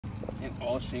And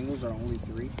all shingles are only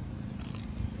 3?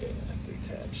 Yeah,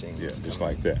 3-tab shingles. Yeah, just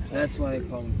like that. That's why they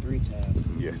call them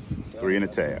 3-tab. Yes, 3 in a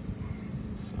tab.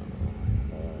 So,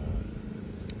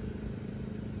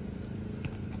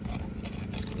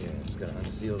 yeah, just gotta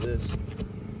unseal this.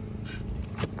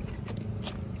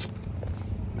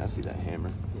 Now see that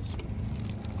hammer? Yes, sir.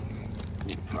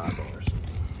 Need a pry bar or something.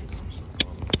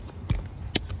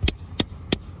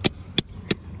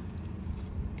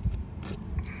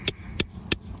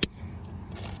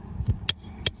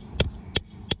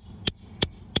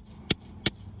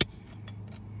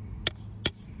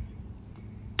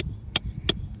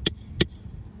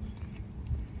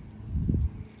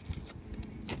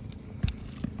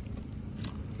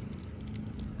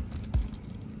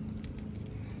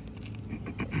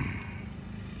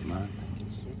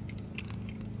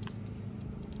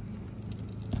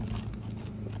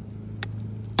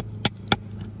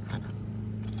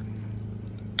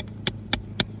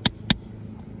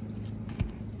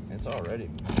 It's already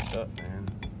messed up, man.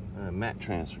 Mat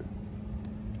transfer.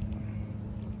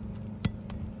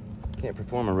 Can't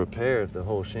perform a repair if the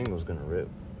whole shingle's gonna rip.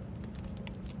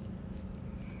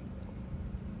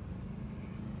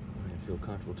 I didn't feel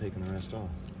comfortable taking the rest off.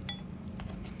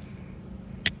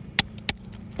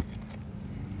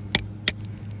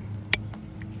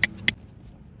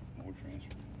 More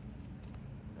transfer.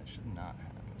 That should not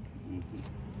happen.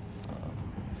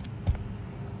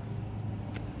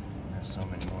 There's so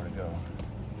many more to go.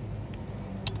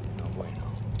 No bueno.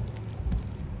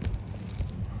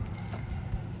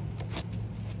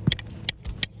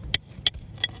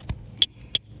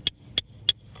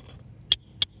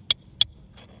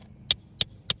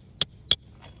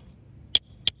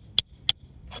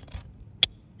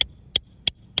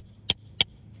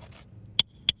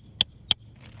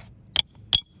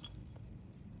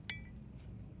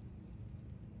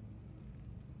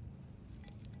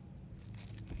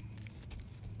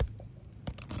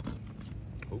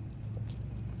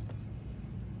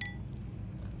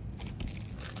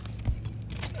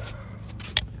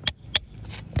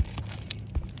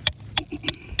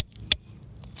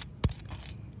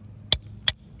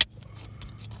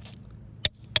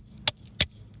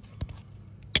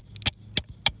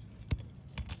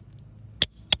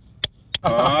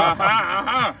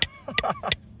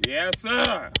 Yes,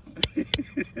 sir.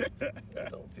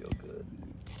 That don't feel good.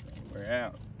 We're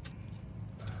out.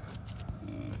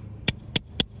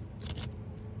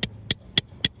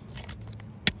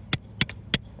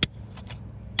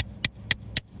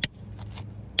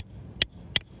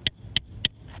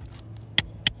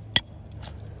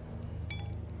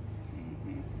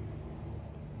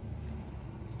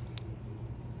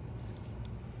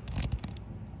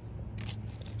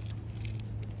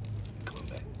 Coming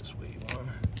back this way, one.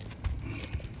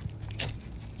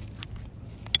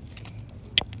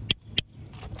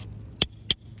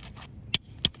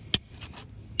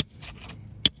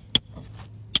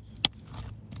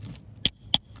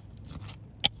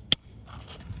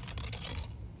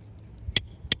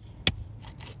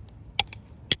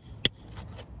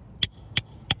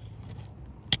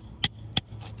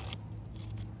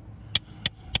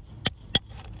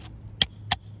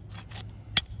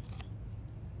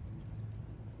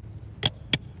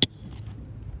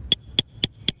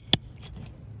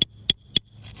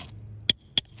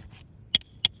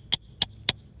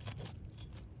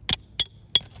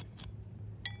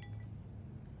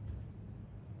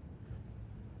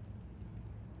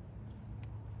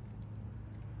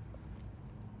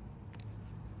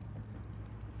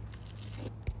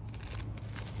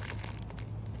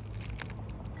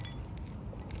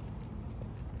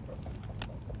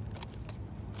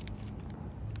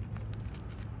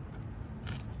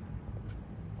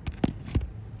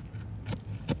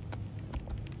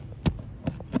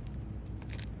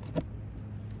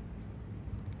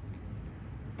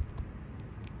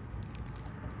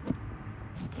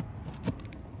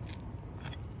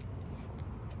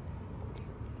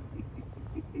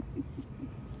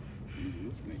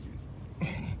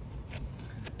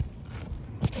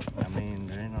 I mean,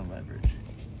 there ain't no leverage.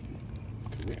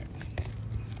 Correct.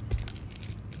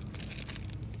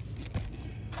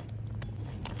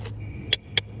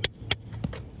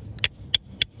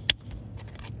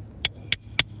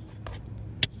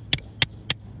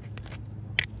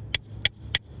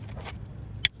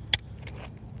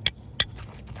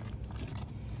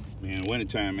 Man,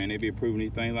 wintertime, man, they be approving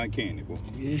these things like candy, boy.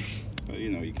 Yeah. But you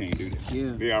know, you can't do that.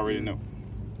 Yeah. They already know.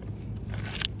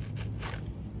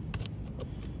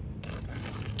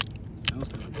 Sounds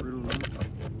kind of brittle now.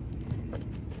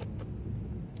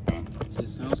 Huh? It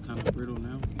sounds kind of brittle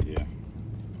now. Yeah.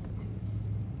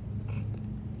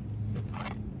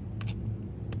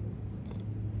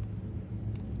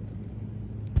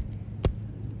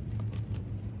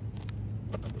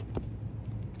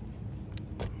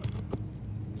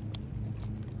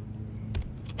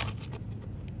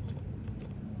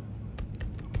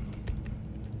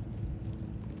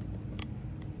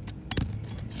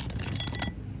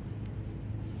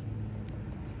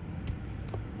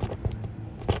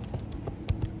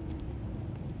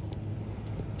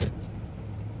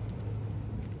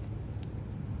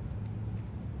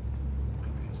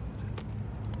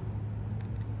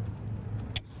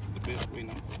 We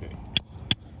know. Okay.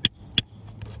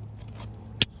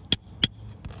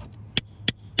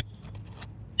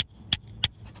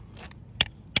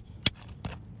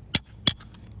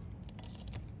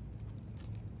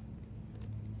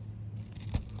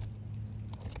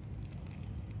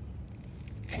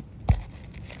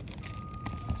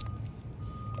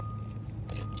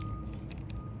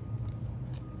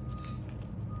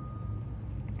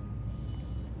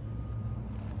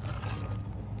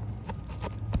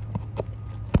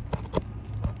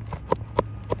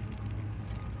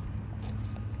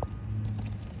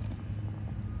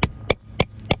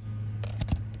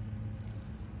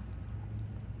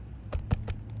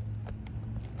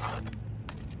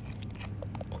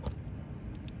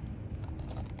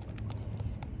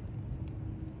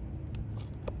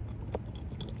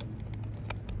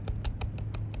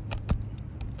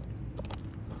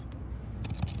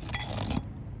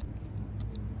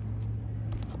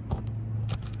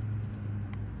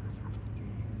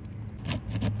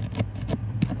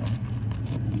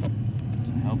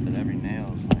 Help that every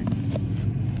nail is like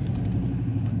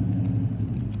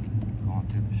going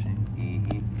through the sheen.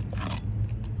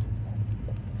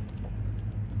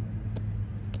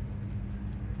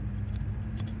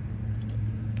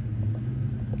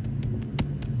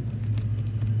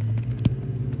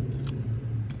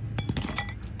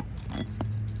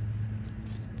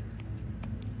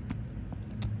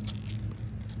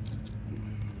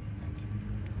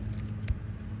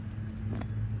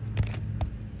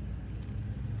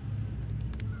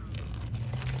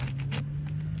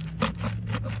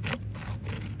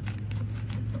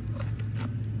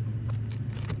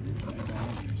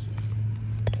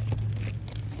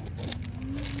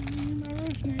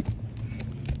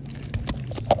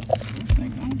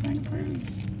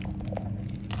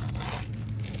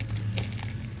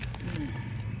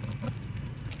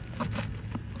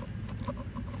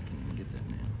 Get that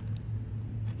nail.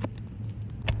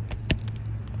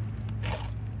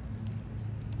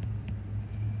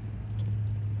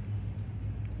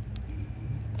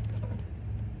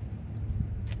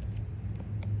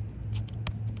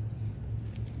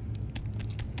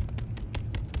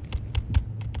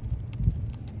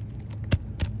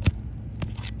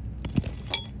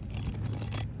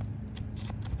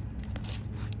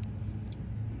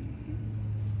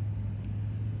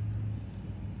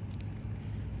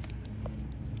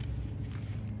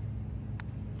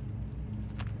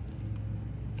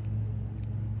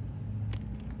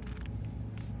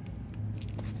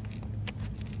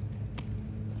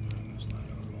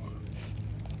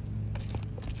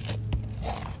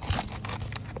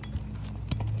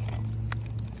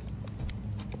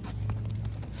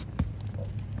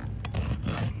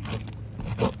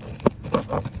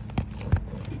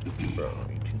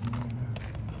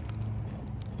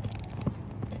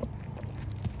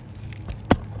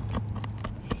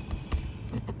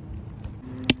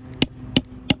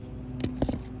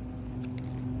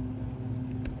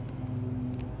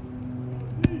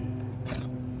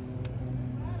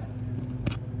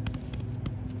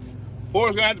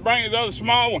 Forrest gonna have to bring his other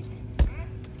small one.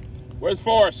 Where's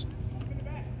Forrest?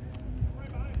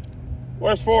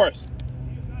 Where's Forrest?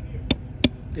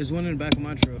 There's one in the back of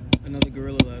my truck. Another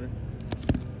Gorilla ladder.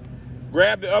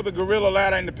 Grab the other Gorilla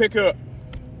ladder in the pickup.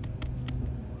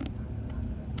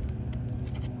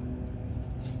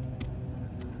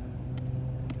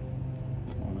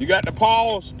 You got the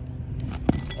paws?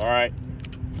 All right.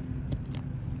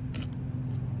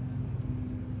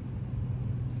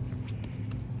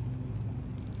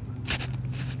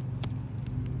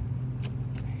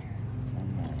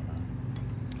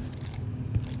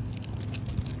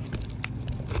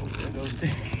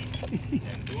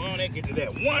 And we want to get to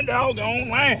that one doggone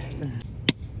line.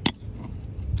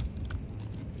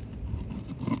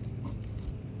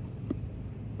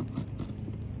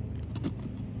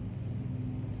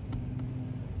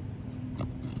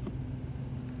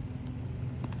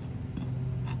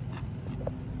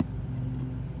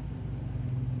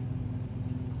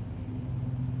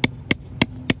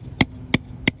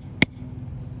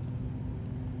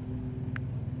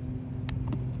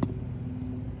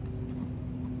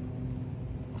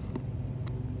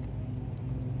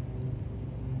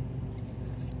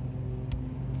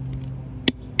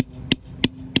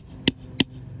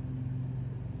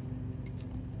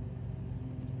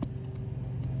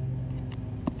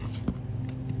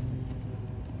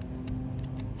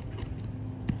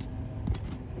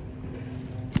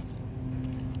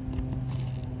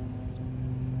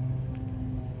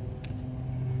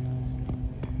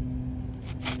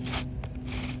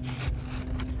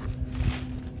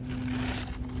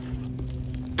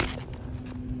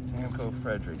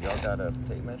 Frederick, y'all got a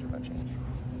tape measure by chance?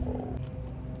 Whoa.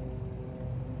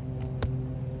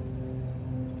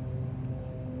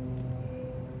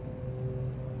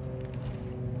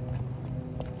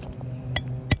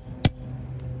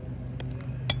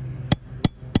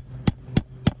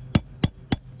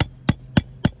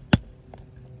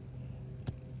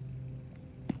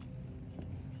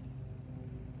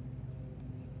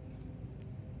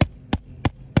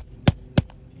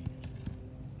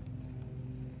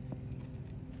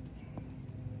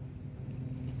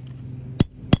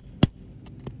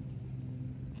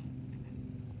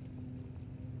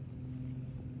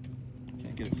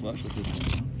 flush with this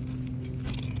one.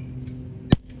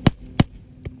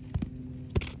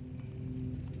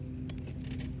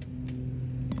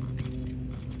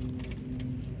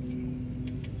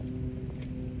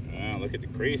 Look at the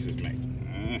creases, mate.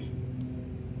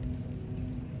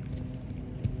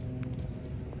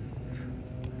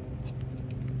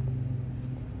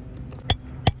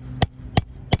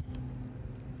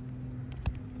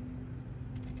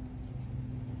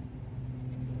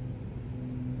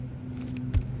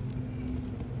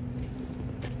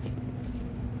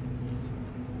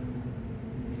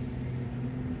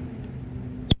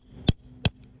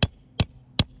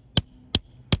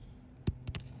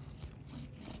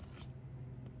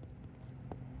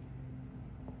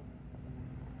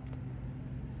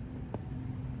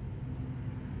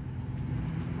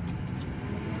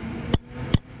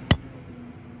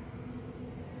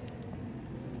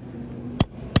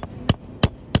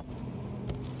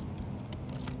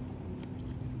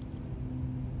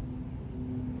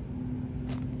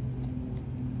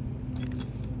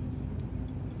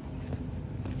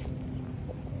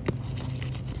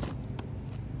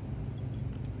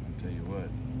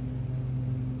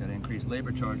 Increased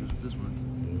labor charges with this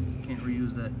one. Can't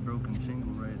reuse that broken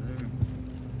shingle right there.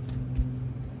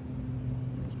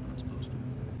 That's what I'm supposed to.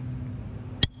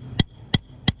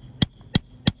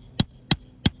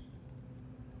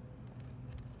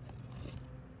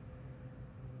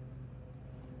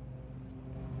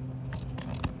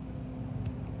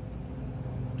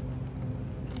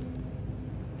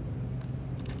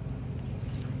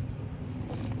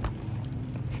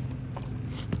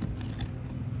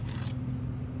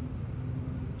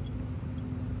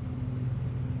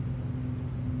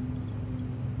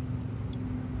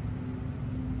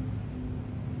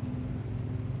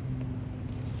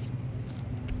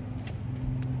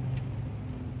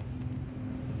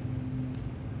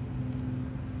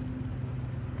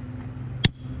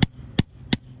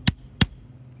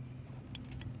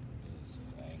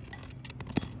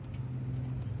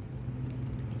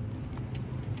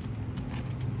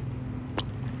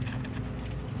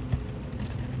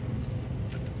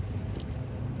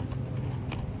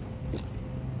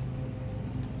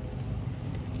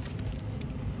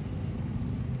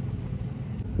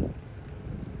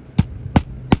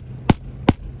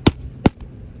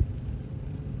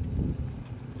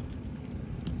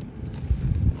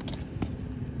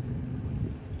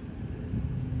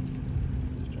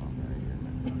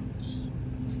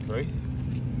 Crazy.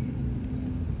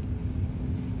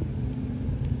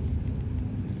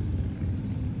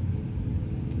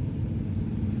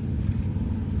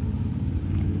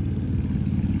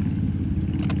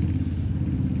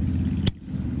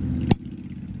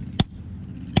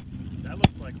 That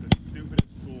looks like the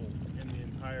stupidest tool in the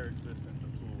entire existence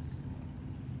of tools.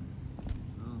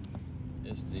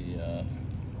 It's the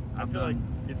I feel like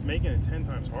it's making it 10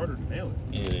 times harder to nail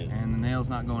it. it is. And the nail's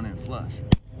not going in flush.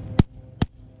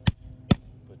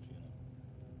 But you know,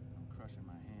 I'm crushing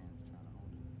my hand trying to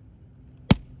hold it.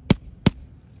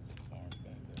 it's the arms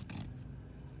back there.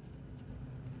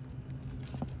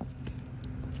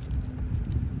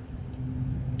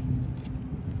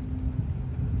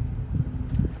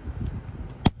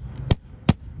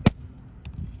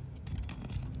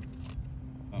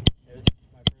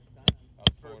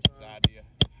 Idea.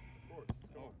 Of course.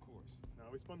 Come on. Of course. No,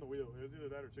 we spun the wheel. It was either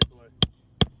that or Chick-fil-A.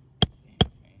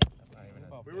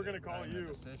 We were going to call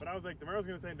you, but I was like, DeMaro's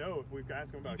going to say no if we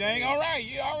ask him about it. Dang, all right.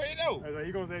 You already know. I was like,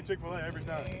 he's going to say Chick-fil-A every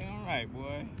time. Dang, all right,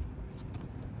 boy.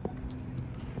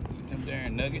 Them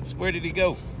darn nuggets. Where did he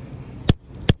go?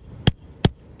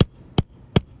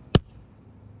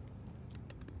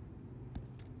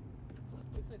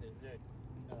 Looks like there's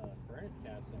furnace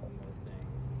caps on those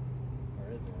things. Or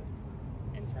is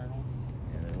it? Internals?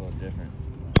 Yeah, they're a little different.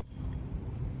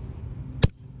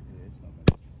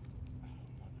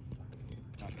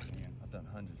 I've done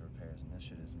hundreds of repairs and this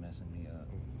shit is messing me up.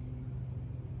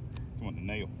 Come on, the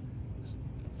nail.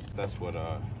 That's what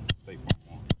State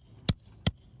Farm wants.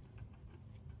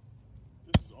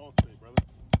 This is Allstate, brother.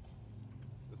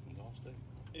 This one's Allstate.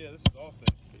 Yeah, this is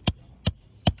Allstate.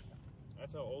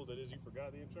 That's how old it is. You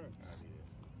forgot the insurance.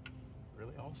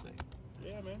 Really, Allstate?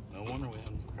 Yeah, man. No wonder we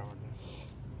haven't covered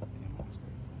that. Damn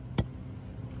Allstate.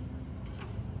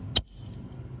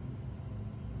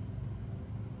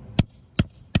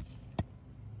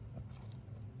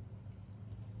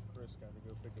 Chris got to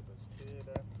go pick up his kid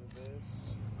after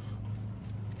this.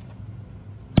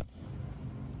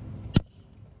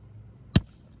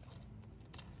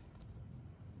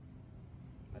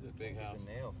 I just big can't house. get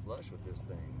the nail flush with this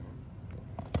thing, man.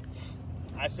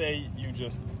 I say you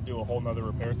just do a whole nother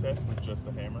repair test with just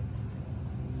a hammer.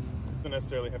 Doesn't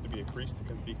necessarily have to be a crease to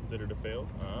be considered a fail.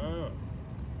 Ah.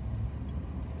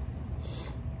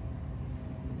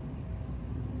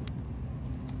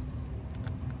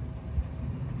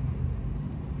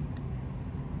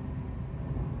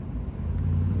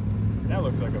 That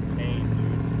looks like a pain,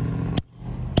 dude.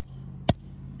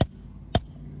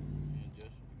 And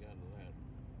Justin forgot the ladder.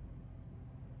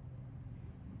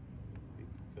 He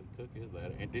could have took his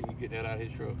ladder. And didn't you get that out of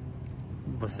his truck?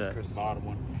 What's that? The bottom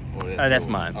one? Or Oh, that's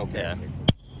yours? mine. Okay. Yeah.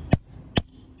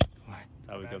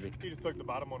 I would go be. He just took the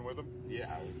bottom one with him.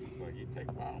 Yeah, I was like, you take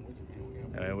the bottom with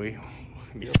you. I mean, we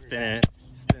be spinning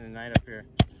the night up here.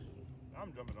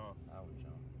 I'm jumping off. I would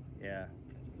jump. Yeah.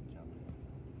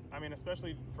 I mean,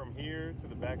 especially from here to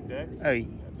the back deck. Oh,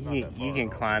 That's not you that far can at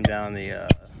all. climb down the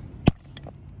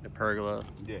pergola.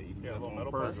 Yeah, you can Yeah, a little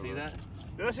metal pergola. pergola. See that?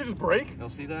 Did that shit just break? Y'all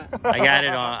see that? I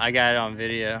got it on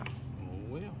video. Oh,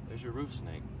 well, There's your roof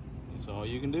snake. that's all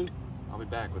you can do. I'll be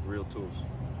back with real tools.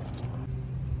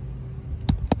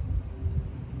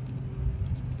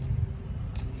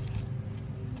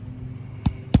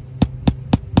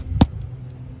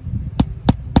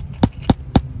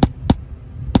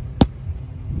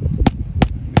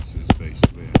 This is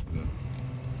basically the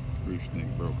roof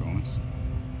snake broke on us.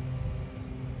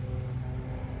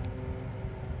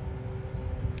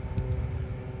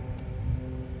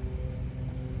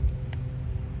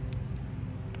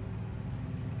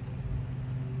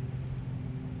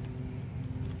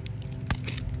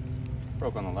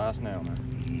 Broke on the last nail,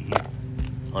 man.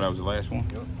 Oh, that was the last one?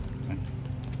 Yep.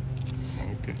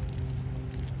 Okay.